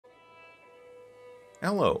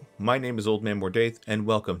Hello, my name is Old Man Mordaith, and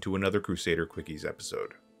welcome to another Crusader Quickies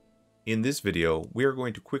episode. In this video, we are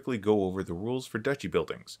going to quickly go over the rules for duchy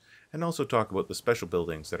buildings, and also talk about the special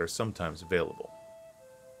buildings that are sometimes available.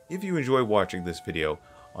 If you enjoy watching this video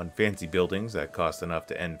on fancy buildings that cost enough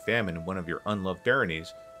to end famine in one of your unloved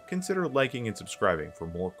baronies, consider liking and subscribing for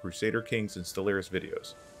more Crusader Kings and Stellaris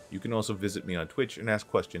videos. You can also visit me on Twitch and ask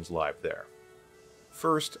questions live there.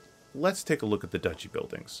 First, let's take a look at the duchy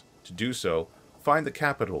buildings. To do so, find the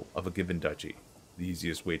capital of a given duchy. The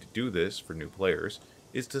easiest way to do this for new players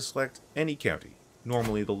is to select any county.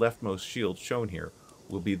 Normally the leftmost shield shown here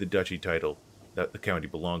will be the duchy title that the county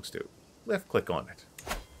belongs to. Left click on it.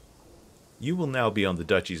 You will now be on the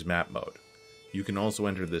duchy's map mode. You can also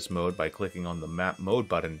enter this mode by clicking on the map mode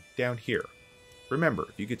button down here. Remember,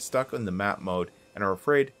 if you get stuck on the map mode and are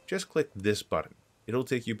afraid, just click this button. It'll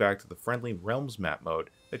take you back to the friendly Realms map mode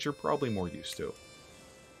that you're probably more used to.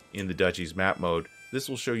 In the duchy's map mode, this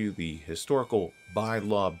will show you the historical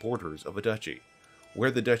by-law borders of a duchy.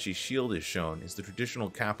 Where the duchy shield is shown is the traditional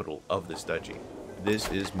capital of this duchy.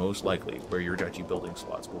 This is most likely where your duchy building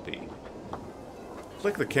slots will be.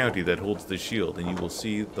 Click the county that holds the shield and you will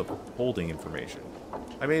see the holding information.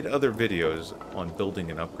 I made other videos on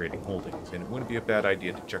building and upgrading holdings, and it wouldn't be a bad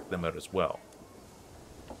idea to check them out as well.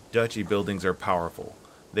 Duchy buildings are powerful.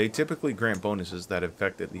 They typically grant bonuses that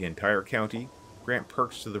affect the entire county, grant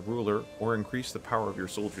perks to the ruler, or increase the power of your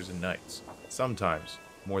soldiers and knights, sometimes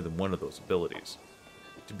more than one of those abilities.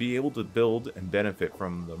 To be able to build and benefit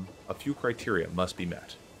from them, a few criteria must be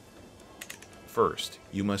met. First,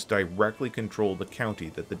 you must directly control the county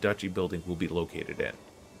that the duchy building will be located in.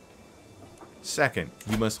 Second,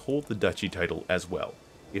 you must hold the duchy title as well.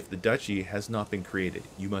 If the duchy has not been created,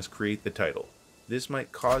 you must create the title. This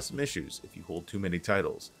might cause some issues if you hold too many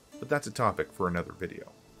titles, but that's a topic for another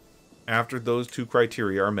video. After those two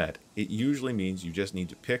criteria are met, it usually means you just need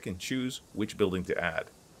to pick and choose which building to add.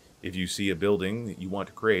 If you see a building that you want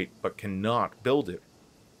to create but cannot build it,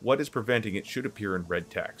 what is preventing it should appear in red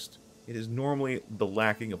text. It is normally the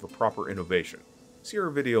lacking of a proper innovation. See our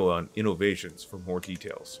video on innovations for more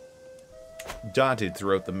details. Dotted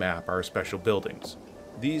throughout the map are special buildings.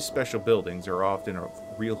 These special buildings are often of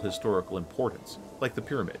real historical importance, like the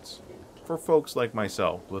pyramids. For folks like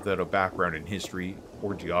myself without a background in history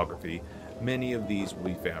or geography, many of these will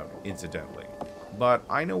be found incidentally. But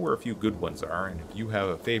I know where a few good ones are, and if you have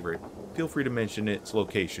a favorite, feel free to mention its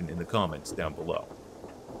location in the comments down below.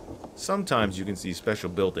 Sometimes you can see special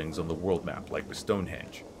buildings on the world map, like with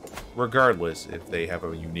Stonehenge. Regardless if they have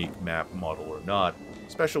a unique map model or not,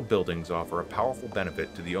 special buildings offer a powerful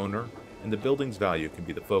benefit to the owner, and the building's value can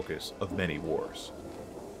be the focus of many wars.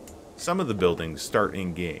 Some of the buildings start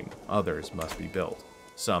in-game, others must be built.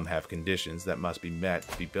 Some have conditions that must be met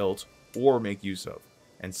to be built or make use of,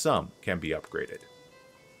 and some can be upgraded.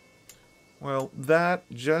 Well, that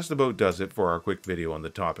just about does it for our quick video on the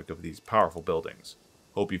topic of these powerful buildings.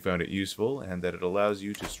 Hope you found it useful and that it allows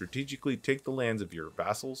you to strategically take the lands of your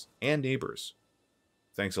vassals and neighbors.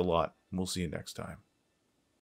 Thanks a lot, and we'll see you next time.